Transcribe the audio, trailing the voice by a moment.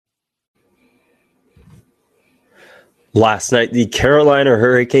Last night, the Carolina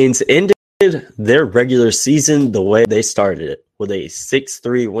Hurricanes ended their regular season the way they started it, with a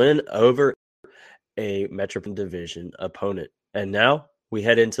 6-3 win over a Metropolitan Division opponent. And now we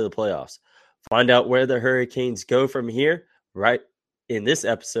head into the playoffs. Find out where the Hurricanes go from here right in this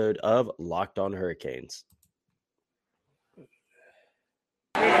episode of Locked On Hurricanes.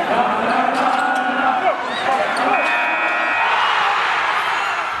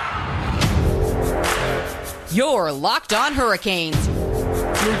 You're Locked On Hurricanes,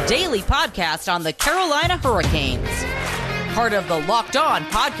 your daily podcast on the Carolina Hurricanes. Part of the Locked On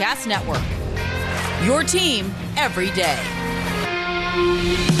Podcast Network, your team every day.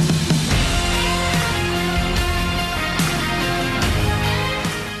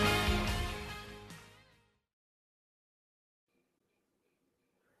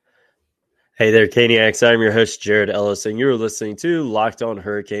 Hey there, Caniacs. I'm your host, Jared Ellis, and you're listening to Locked On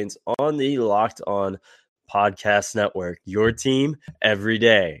Hurricanes on the Locked On Podcast Network, your team every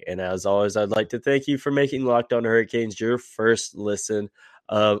day. And as always, I'd like to thank you for making Locked On Hurricanes your first listen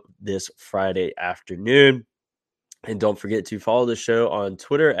of this Friday afternoon. And don't forget to follow the show on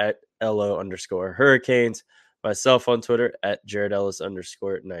Twitter at LO_Hurricanes, myself on Twitter at Jared Ellis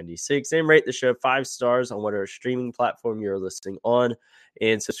 _96, and rate the show 5 stars on whatever streaming platform you're listening on,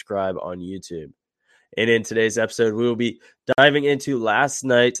 and subscribe on YouTube. And in today's episode, we will be diving into last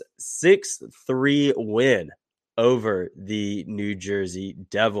night's 6-3 win over the New Jersey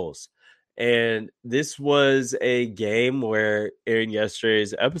Devils. And this was a game where in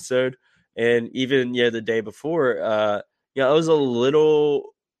yesterday's episode, and even the day before, I was a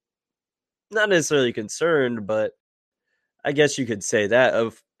little, not necessarily concerned, but I guess you could say that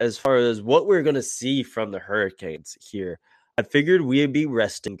of as far as what we're going to see from the Hurricanes here. I figured we'd be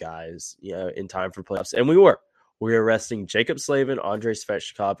resting guys, in time for playoffs, and we were. We were resting Jacob Slavin, Andrei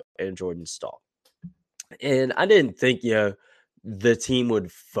Svechnikov, and Jordan Staal. And I didn't think, the team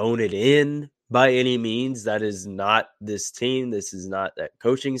would phone it in by any means. That is not this team. This is not that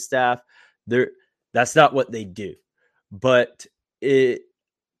coaching staff. That's not what they do. But I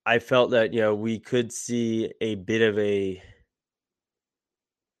felt that, we could see a bit of a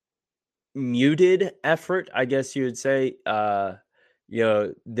muted effort, I guess you would say.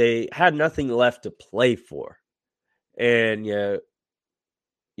 They had nothing left to play for. And,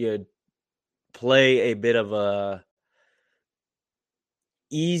 play a bit of a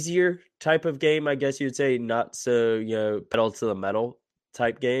easier type of game, I guess you would say, not so, pedal to the metal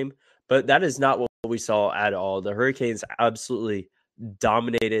type game. But that is not what we saw at all. The Hurricanes absolutely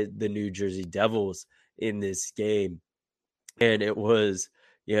dominated the New Jersey Devils in this game. And it was,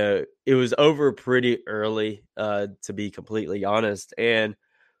 it was over pretty early, to be completely honest. And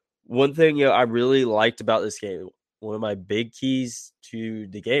one thing, I really liked about this game, one of my big keys to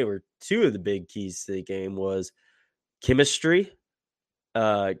the game, or two of the big keys to the game, was chemistry,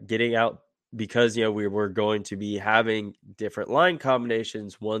 getting out, because, we were going to be having different line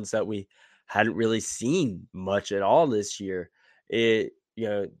combinations, ones that we hadn't really seen much at all this year.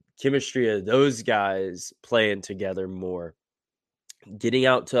 Chemistry of those guys playing together more, getting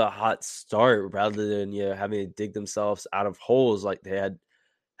out to a hot start rather than, having to dig themselves out of holes like they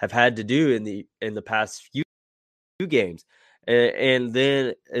have had to do in the past few games, and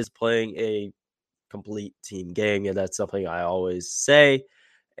then is playing a complete team game. That's something I always say,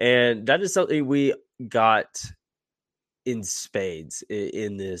 and that is something we got in spades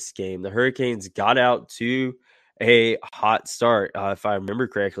in this game. The Hurricanes got out to a hot start. If I remember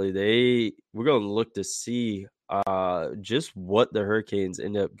correctly, we're going to look to see just what the Hurricanes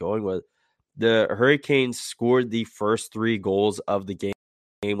end up going with. The Hurricanes scored the first 3 goals of the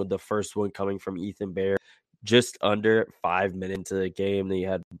game, with the first one coming from Ethan Bear just under 5 minutes into the game. Then you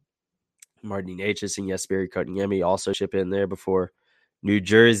had Martin Necas and Jesperi Kotkaniemi also chip in there before New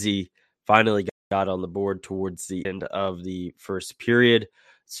Jersey finally got on the board towards the end of the first period.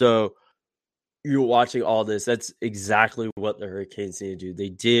 So you're watching all this. That's exactly what the Hurricanes need to do. They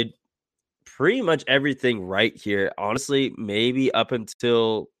did pretty much everything right here. Honestly, maybe up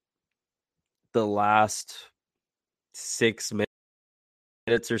until the last 6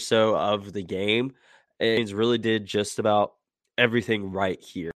 minutes or so of the game, and really did just about everything right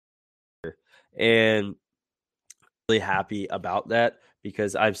here. And really happy about that,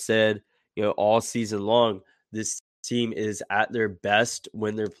 because I've said, all season long, this team is at their best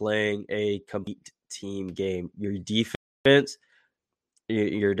when they're playing a complete team game. Your defense,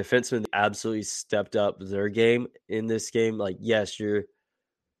 your defensemen absolutely stepped up their game in this game. Like, yes, you're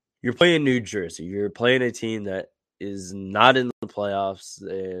playing New Jersey. You're playing a team that is not in the playoffs,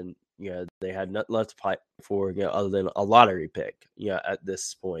 and they had nothing left to fight for, other than a lottery pick, at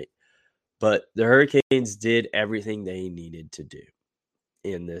this point. But the Hurricanes did everything they needed to do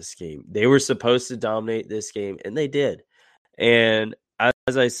in this game. They were supposed to dominate this game, and they did. And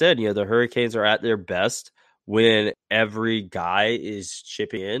as I said, the Hurricanes are at their best when every guy is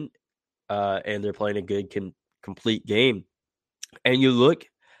chipping in and they're playing a good, complete game. And you look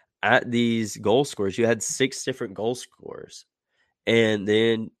at these goal scores, you had 6 different goal scores. And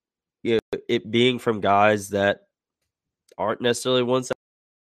then it being from guys that aren't necessarily ones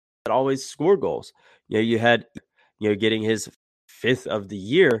that always score goals. You had getting his 5th of the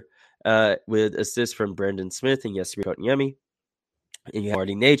year with assists from Brendan Smith and Jesperi Kotkaniemi. And you had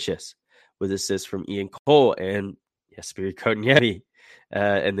Marty Necas with assists from Ian Cole and Jesperi Kotkaniemi.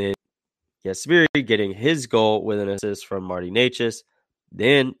 And then Jesperi getting his goal with an assist from Marty Necas.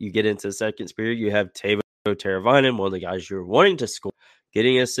 Then you get into the second period, you have Teuvo Teravainen, one of the guys you're wanting to score,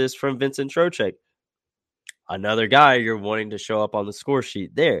 getting assists from Vincent Trocheck. Another guy you're wanting to show up on the score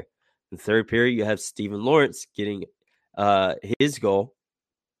sheet there. In the third period, you have Steven Lawrence getting his goal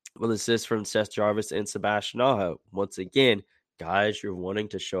with assists from Seth Jarvis and Sebastian Aho. Once again, guys you're wanting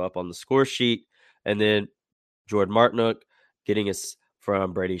to show up on the score sheet. And then Jordan Martinook getting us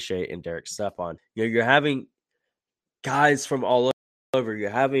from Brady Shea and Derek Stepan. You're having guys from all over. You're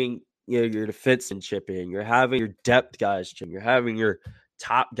having your defensemen chip in. You're having your depth guys chip in. You're having your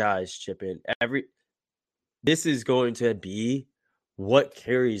top guys chip in. This is going to be what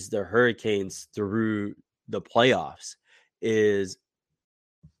carries the Hurricanes through the playoffs is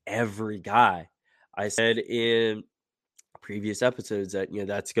every guy. I said in previous episodes that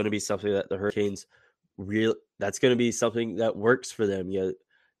that's going to be something that the Hurricanes that's going to be something that works for them.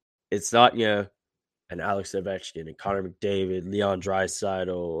 It's not an Alex Ovechkin and Connor McDavid, Leon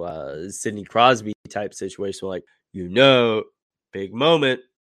Draisaitl, Sidney Crosby type situation. Like big moment,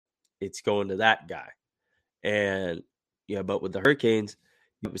 it's going to that guy. And but with the Hurricanes,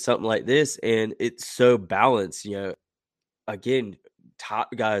 something like this, and it's so balanced. Again,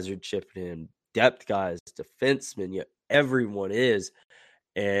 top guys are chipping in, depth guys, defensemen. Everyone is,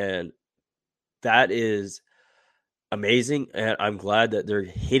 and that is amazing. And I'm glad that they're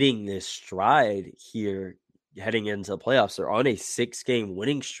hitting this stride here, heading into the playoffs. They're on a 6-game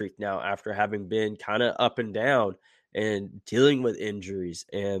winning streak now after having been kind of up and down and dealing with injuries.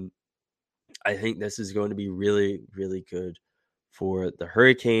 And I think this is going to be really, really good for the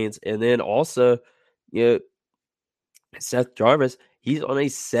Hurricanes. And then also, Seth Jarvis, he's on a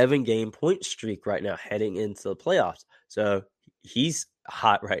 7-game point streak right now heading into the playoffs. So he's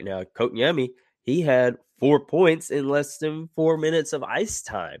hot right now. Kotkaniemi, he had 4 points in less than 4 minutes of ice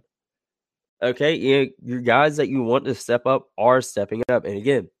time. Okay, your guys that you want to step up are stepping up. And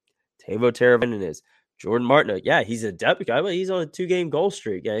again, Teuvo Teravainen is. Jordan Martinook, he's a depth guy, but he's on a 2-game goal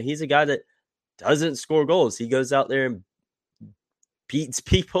streak. He's a guy that doesn't score goals. He goes out there and beats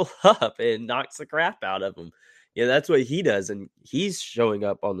people up and knocks the crap out of them. That's what he does, and he's showing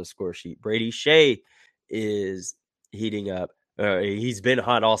up on the score sheet. Brady Shea is heating up. He's been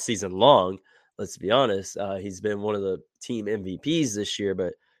hot all season long. Let's be honest. He's been one of the team MVPs this year,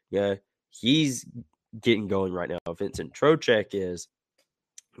 but he's getting going right now. Vincent Trocheck is.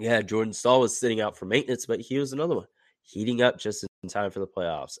 Jordan Staal was sitting out for maintenance, but he was another one heating up just in time for the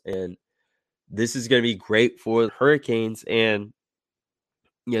playoffs. And this is going to be great for the Hurricanes, and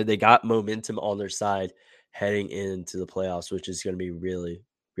they got momentum on their side heading into the playoffs, which is going to be really,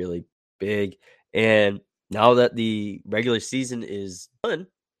 really big. And now that the regular season is done,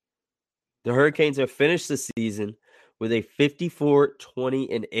 the Hurricanes have finished the season with a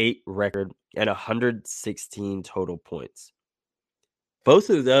 54-20-8 record and 116 total points. Both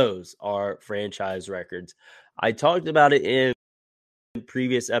of those are franchise records. I talked about it in a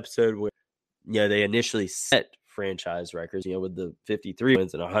previous episode where they initially set franchise records, with the 53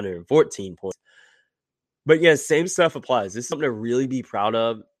 wins and 114 points. But same stuff applies. This is something to really be proud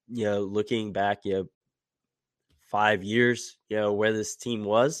of, looking back, 5 years, where this team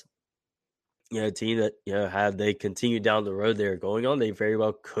was. A team that, had they continued down the road they're going on, they very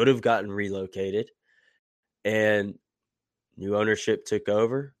well could have gotten relocated. And new ownership took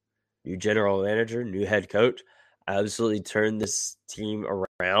over, new general manager, new head coach, absolutely turned this team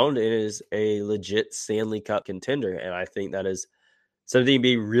around and is a legit Stanley Cup contender. And I think that is something to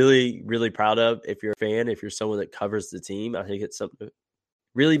be really, really proud of. If you're a fan, if you're someone that covers the team, I think it's something to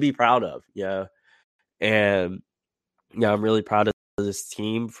really be proud of. And I'm really proud of this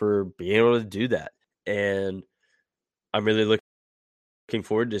team for being able to do that. And I'm really looking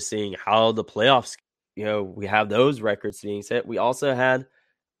forward to seeing how the playoffs, we have those records being set. We also had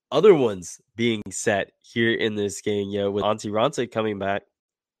other ones being set here in this game, with Antti Raanta coming back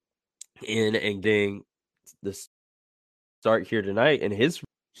in and getting the start here tonight. And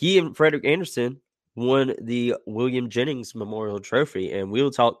he and Frederick Anderson won the William Jennings Memorial Trophy, and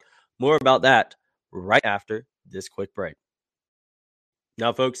we'll talk more about that right after this quick break.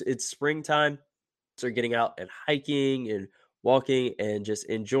 Now, folks, it's springtime. So getting out and hiking and walking and just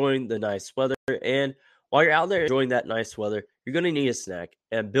enjoying the nice weather. And while you're out there enjoying that nice weather, you're going to need a snack.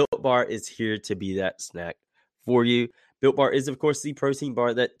 And Built Bar is here to be that snack for you. Built Bar is, of course, the protein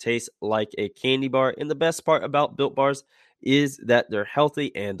bar that tastes like a candy bar. And the best part about Built Bars is that they're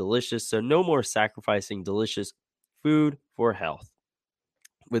healthy and delicious. So no more sacrificing delicious food for health.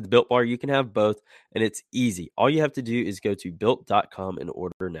 With Built Bar, you can have both, and it's easy. All you have to do is go to built.com and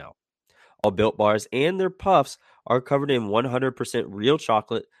order now. All Built Bars and their puffs are covered in 100% real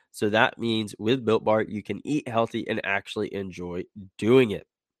chocolate, so that means with Built Bar, you can eat healthy and actually enjoy doing it.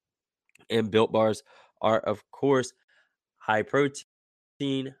 And Built Bars are, of course, high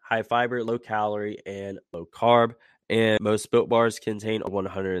protein, high fiber, low calorie, and low carb. And most Built Bars contain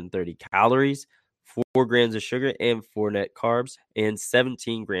 130 calories, 4 grams of sugar, and 4 net carbs, and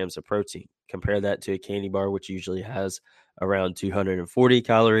 17 grams of protein. Compare that to a candy bar, which usually has around 240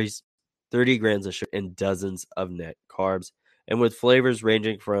 calories, 30 grams of sugar, and dozens of net carbs. And with flavors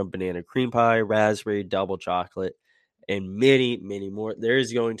ranging from banana cream pie, raspberry, double chocolate, and many, many more, there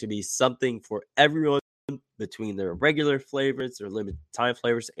is going to be something for everyone between their regular flavors, their limited time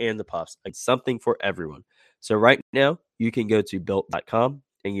flavors, and the puffs. Like something for everyone. So right now, you can go to built.com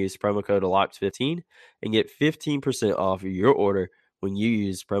and use promo code LOCKED15 and get 15% off your order when you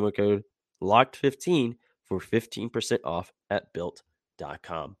use promo code LOCKED15 for 15% off at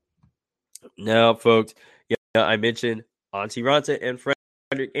built.com. Now, folks, I mentioned Antti Raanta and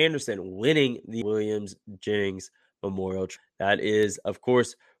Frederick Anderson winning the Williams Jennings Memorial. That is, of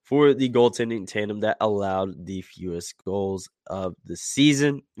course, for the goaltending tandem that allowed the fewest goals of the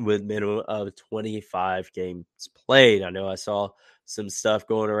season with minimum of 25 games played. I know I saw some stuff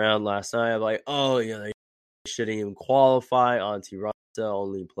going around last night. I'm like, oh, they shouldn't even qualify. Antti Raanta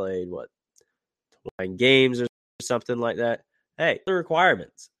only played, 29 games or something like that. Hey, the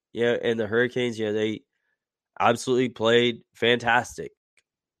requirements. And the Hurricanes, they absolutely played fantastic.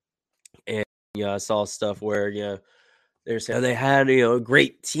 And, I saw stuff where, they're saying they had, a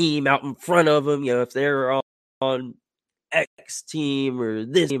great team out in front of them. If they were on X team or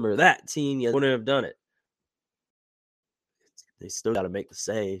this team or that team, they wouldn't have done it. They still got to make the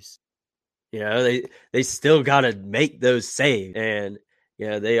saves. They still got to make those saves. And,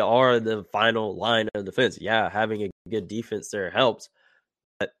 they are the final line of defense. Yeah, having a good defense there helps.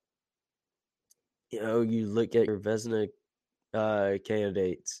 But, you look at your Vezina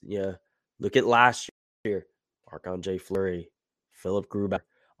candidates. Look at last year. Marc-Andre Fleury, Philip Grubauer,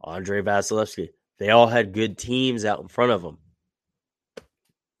 Andre Vasilevsky. They all had good teams out in front of them.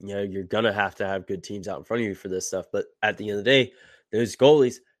 You're going to have good teams out in front of you for this stuff. But at the end of the day, those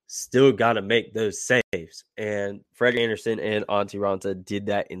goalies still got to make those saves. And Fred Anderson and Antti Raanta did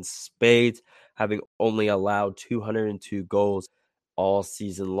that in spades, having only allowed 202 goals all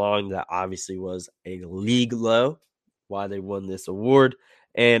season long. That obviously was a league low, why they won this award.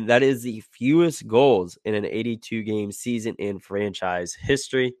 And that is the fewest goals in an 82-game season in franchise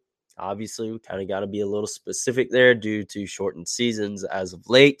history. Obviously, we kind of got to be a little specific there due to shortened seasons as of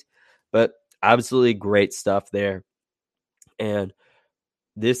late. But absolutely great stuff there. And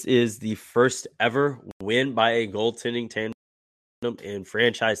this is the first ever win by a goaltending tandem in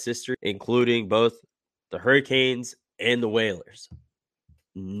franchise history, including both the Hurricanes and the Whalers.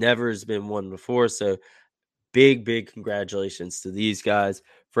 Never has been won before, so big congratulations to these guys.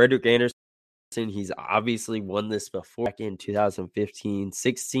 Frederick Anderson, he's obviously won this before back in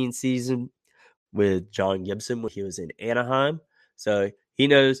 2015-16 season with John Gibson when he was in Anaheim. So he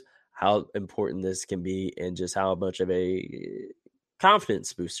knows how important this can be and just how much of a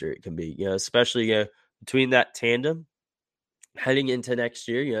confidence booster it can be, especially between that tandem heading into next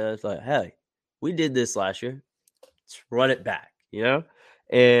year. It's like, hey, we did this last year. Let's run it back,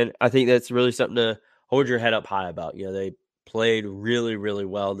 And I think that's really something to hold your head up high about. They played really, really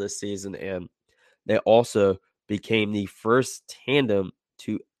well this season, and they also became the first tandem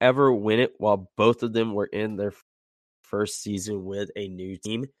to ever win it while both of them were in their first season with a new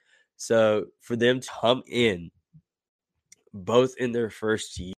team. So for them to come in both in their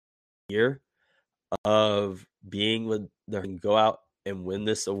first year of being with them, go out and win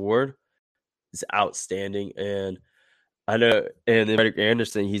this award is outstanding. And I know, and then Frederick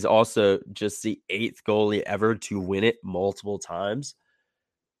Anderson, he's also just the 8th goalie ever to win it multiple times.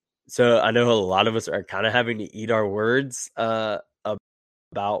 So I know a lot of us are kind of having to eat our words about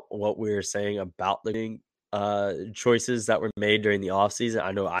what we were saying about the choices that were made during the offseason.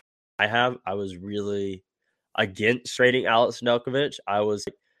 I know I was really against trading Alex Nedeljkovic. I was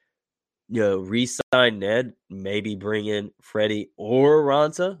re-sign Ned, maybe bring in Freddie or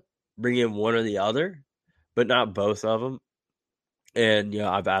Ronta, bring in one or the other, but not both of them. And,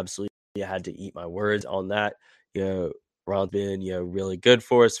 I've absolutely had to eat my words on that. Ron's been, really good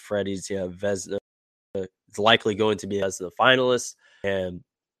for us. Freddie's, Vezina is likely going to be as the finalist, and,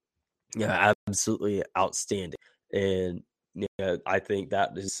 absolutely outstanding. And, I think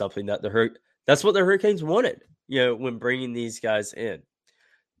that is something that that's what the Hurricanes wanted, when bringing these guys in.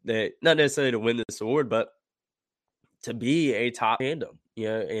 They not necessarily to win this award, but to be a top tandem,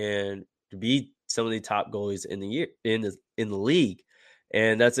 and to be some of the top goalies in the year in the league.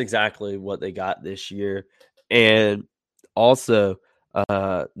 And that's exactly what they got this year. And also,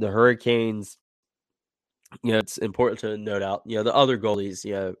 the Hurricanes, it's important to note out, the other goalies,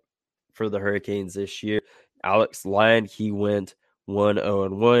 for the Hurricanes this year. Alex Lyon, he went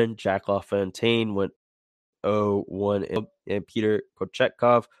 1-0-1. Jack LaFontaine went 0-1, and Peter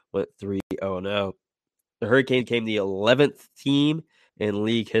Kochetkov went 3-0-0. The Hurricanes became the 11th team in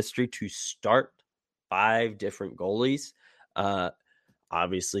league history to start 5 different goalies.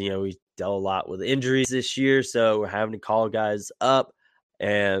 Obviously, we dealt a lot with injuries this year, so we're having to call guys up.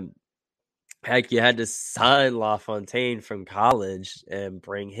 And heck, you had to sign LaFontaine from college and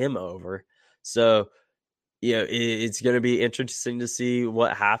bring him over. So, it's going to be interesting to see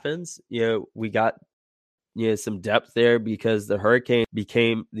what happens. We got some depth there because the Hurricane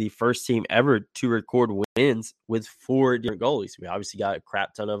became the first team ever to record wins with 4 different goalies. We obviously got a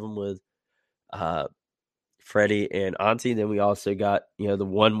crap ton of them with Freddie and Antti. Then we also got, the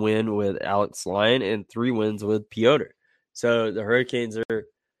 1 win with Alex Lyon and 3 wins with Piotr. So the Hurricanes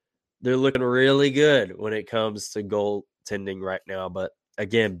they're looking really good when it comes to goaltending right now. But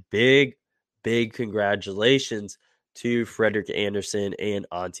again, big congratulations to Frederik Andersen and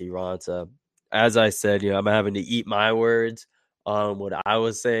Antti Raanta. As I said, I'm having to eat my words on what I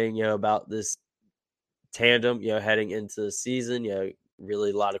was saying, about this tandem, heading into the season. Really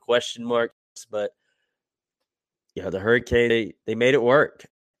a lot of question marks, but the Hurricane, they made it work,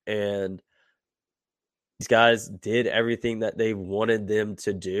 and these guys did everything that they wanted them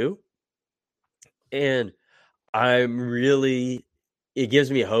to do. And it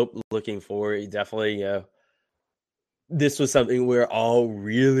gives me hope looking forward. Definitely, this was something we're all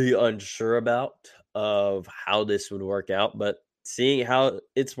really unsure about of how this would work out, but seeing how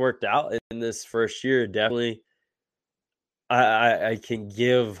it's worked out in this first year, definitely I can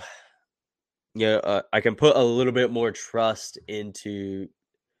give, I can put a little bit more trust into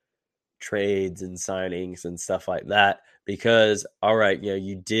trades and signings and stuff like that, because, all right,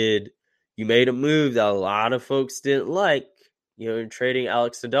 you made a move that a lot of folks didn't like, in trading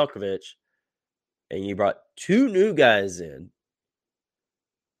Alex Nedeljkovic, and you brought 2 new guys in,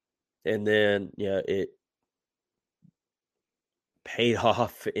 and then it paid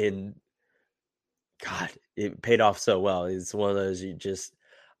off it paid off so well. It's one of those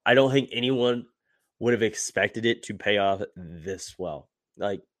I don't think anyone would have expected it to pay off this well.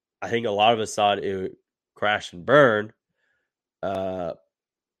 Like, I think a lot of us thought it would crash and burn, but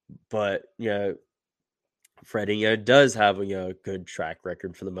Freddie, does have a good track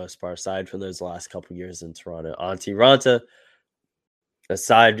record for the most part, aside from those last couple years in Toronto. Antti Raanta,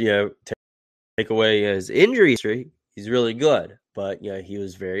 aside, take away his injury history, he's really good, but he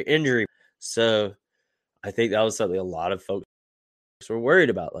was very injury. So I think that was something a lot of folks were worried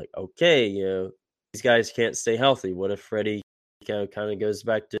about. Like, okay, these guys can't stay healthy. What if Freddie kind of goes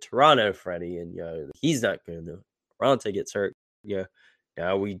back to Toronto, Freddie, and he's not going to. Raanta gets hurt.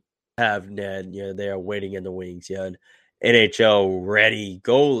 Now we have Ned. They are waiting in the wings. An NHL ready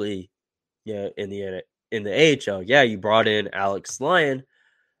goalie. In the AHL. You brought in Alex Lyon,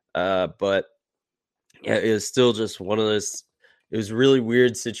 but it was still just one of those. It was a really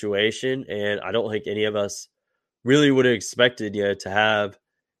weird situation, and I don't think any of us really would have expected to have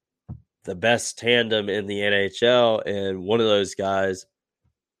the best tandem in the NHL, and one of those guys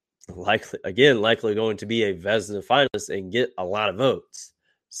likely going to be a Vezina finalist and get a lot of votes.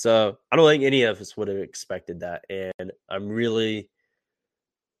 So I don't think any of us would have expected that, and I'm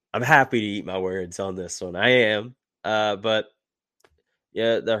happy to eat my words on this one. I am, but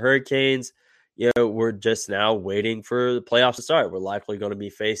the Hurricanes, we're just now waiting for the playoffs to start. We're likely going to be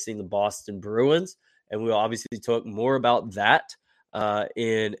facing the Boston Bruins, and we'll obviously talk more about that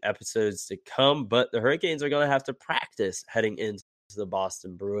in episodes to come. But the Hurricanes are going to have to practice heading into the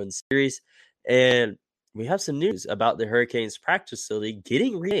Boston Bruins series. And we have some news about the Hurricanes practice facility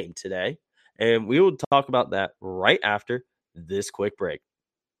getting renamed today. And we will talk about that right after this quick break.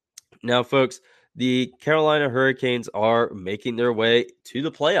 Now, folks, the Carolina Hurricanes are making their way to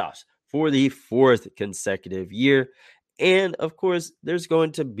the playoffs for the 4th consecutive year. And, of course, there's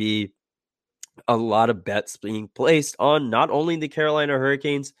going to be a lot of bets being placed on not only the Carolina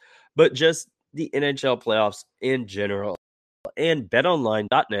Hurricanes, but just the NHL playoffs in general. And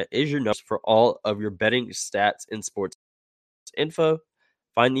betonline.net is your nose for all of your betting stats and sports info.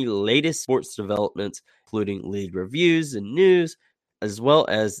 Find the latest sports developments, including league reviews and news, as well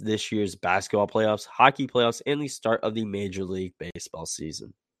as this year's basketball playoffs, hockey playoffs, and the start of the Major League Baseball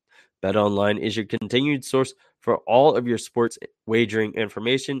season. BetOnline is your continued source for all of your sports wagering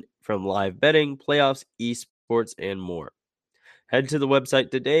information from live betting, playoffs, esports, and more. Head to the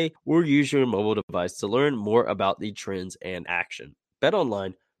website today or use your mobile device to learn more about the trends and action.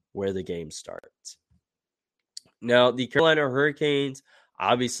 BetOnline, where the game starts. Now, the Carolina Hurricanes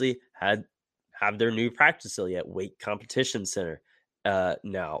obviously have their new practice facility at Wake Competition Center.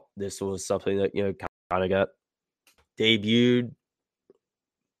 Now, this was something that kind of got debuted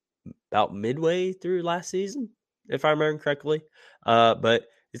about midway through last season, if I remember correctly. But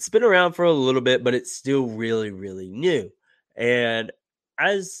it's been around for a little bit, but it's still really, really new. And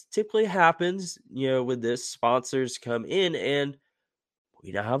as typically happens, with this, sponsors come in, and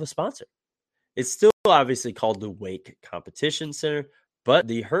we now have a sponsor. It's still obviously called the Wake Competition Center, but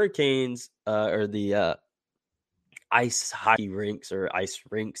the Hurricanes, or the ice hockey rinks, or ice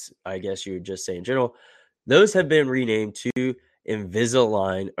rinks, I guess you would just say in general, those have been renamed to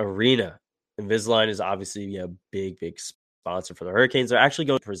Invisalign Arena. Invisalign is obviously a big, big sponsor for the Hurricanes. They're actually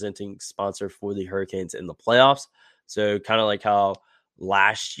going to be presenting sponsor for the Hurricanes in the playoffs. So kind of like how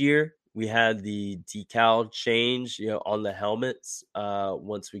last year we had the decal change, on the helmets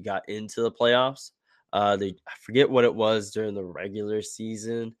once we got into the playoffs. I forget what it was during the regular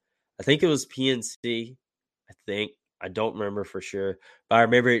season. I think it was PNC. I don't remember for sure, but I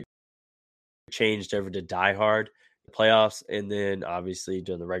remember it changed over to Die Hard playoffs, and then obviously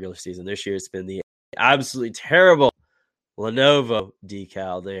during the regular season this year, it's been the absolutely terrible Lenovo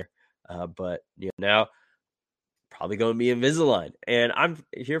decal there. But now probably going to be Invisalign, and I'm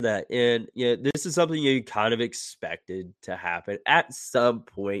here for that. And this is something you kind of expected to happen at some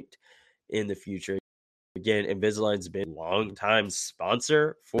point in the future. Again, Invisalign's been a long time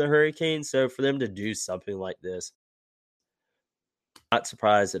sponsor for the Hurricanes, so for them to do something like this, not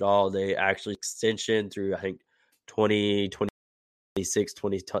surprised at all. They actually extension through, I think, 2026,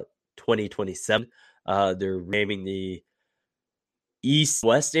 2027. They're naming the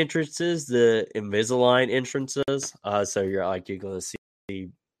east-west entrances the Invisalign entrances. So you're going to see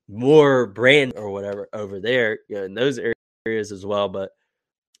more brand or whatever over there, in those areas as well. But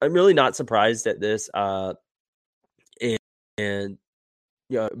I'm really not surprised at this. And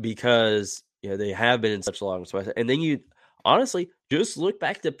because they have been in such a long time. And then you honestly just look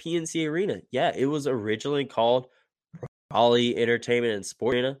back to PNC Arena. Yeah, it was originally called Raleigh Entertainment and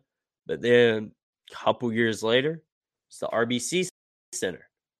Sport Arena, but then a couple years later, it's the RBC Center.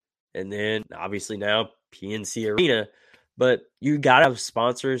 And then obviously now PNC Arena. But you got to have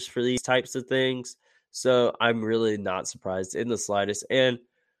sponsors for these types of things. So I'm really not surprised in the slightest. And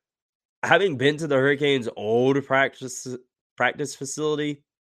having been to the Hurricanes' old practice facility,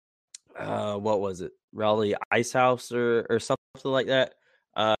 what was it? Raleigh Ice House or something like that.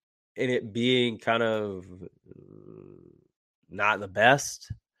 And it being kind of not the best,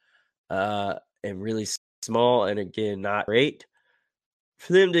 and really small, and again, not great.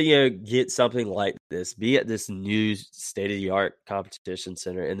 For them to get something like this, be at this new state-of-the-art competition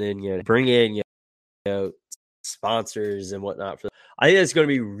center, and then bring in sponsors and whatnot, I think it's going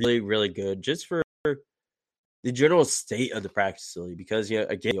to be really, really good just for the general state of the practice facility, because again,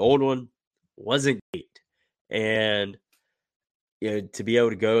 the old one wasn't great, and to be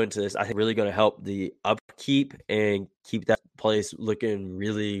able to go into this, I think really going to help the upkeep and keep that place looking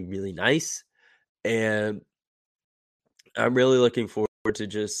really, really nice. And I'm really looking forward to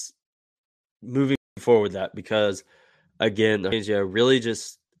just moving forward with that, because again, really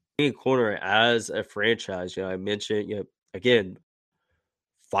just in a corner as a franchise. I mentioned, again,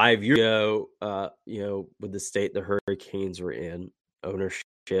 5 years ago, with the state the Hurricanes were in,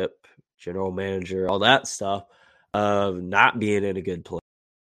 ownership, general manager, all that stuff, of not being in a good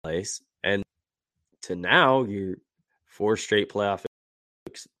place, and to now you're 4 straight playoff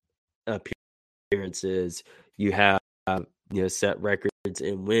appearances. You have set records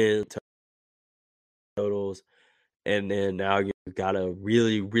in win totals, and then now you've got a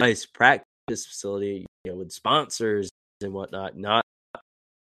really, really nice practice facility, with sponsors and whatnot, not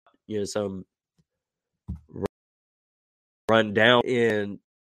some run down. And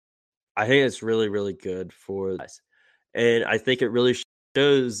I think it's really, really good for us. And I think it really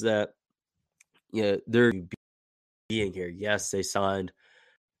shows that they're being here. Yes, they signed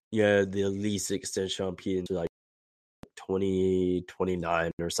the lease extension on PNC like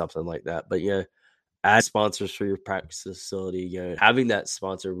 2029 or something like that. But yeah, as sponsors for your practice facility, having that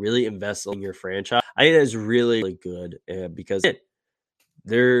sponsor really invest in your franchise, I think that's really, really good because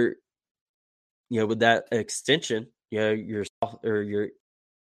they're, with that extension, your south or your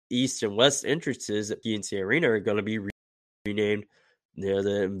east and west entrances at PNC Arena are going to be renamed,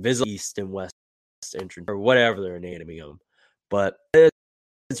 the Invisible East and West entrance or whatever they're naming them. But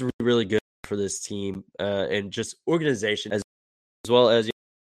it's really good for this team and just organization as well as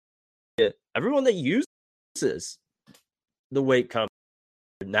everyone that uses the Wake Company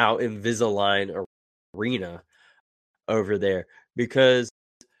now Invisalign Arena over there, because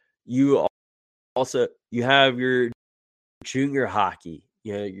you have your junior hockey,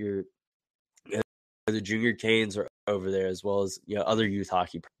 your the junior Canes are over there, as well as other youth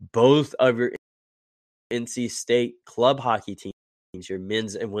hockey. Both of your NC State club hockey teams, your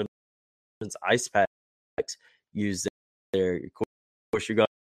men's and women's ice packs, use there. Of course, you're going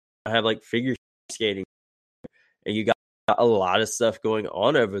to have like figure skating, and you got a lot of stuff going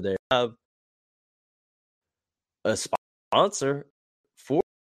on over there. You have a sponsor for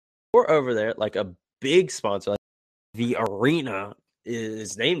over there, like a big sponsor. Like the arena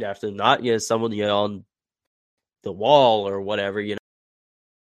is named after them, not someone on the wall or whatever,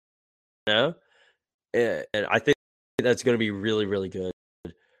 and I think that's going to be really, really good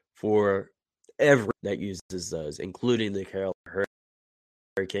for everyone that uses those, including the Carolina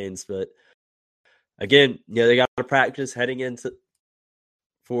Hurricanes. But again, they got to practice heading into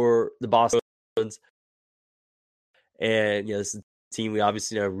for the Boston Bruins, and this is a team we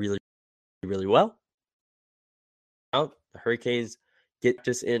obviously know really, really well. Now the Hurricanes get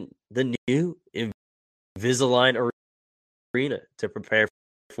just in the new Invisalign Arena to prepare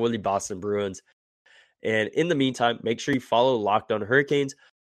for the Boston Bruins. And in the meantime, make sure you follow Locked On Hurricanes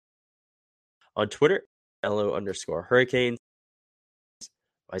on Twitter, LO_Hurricanes.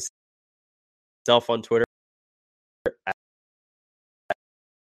 Myself on Twitter,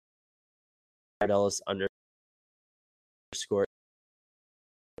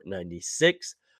 @Ellis_96.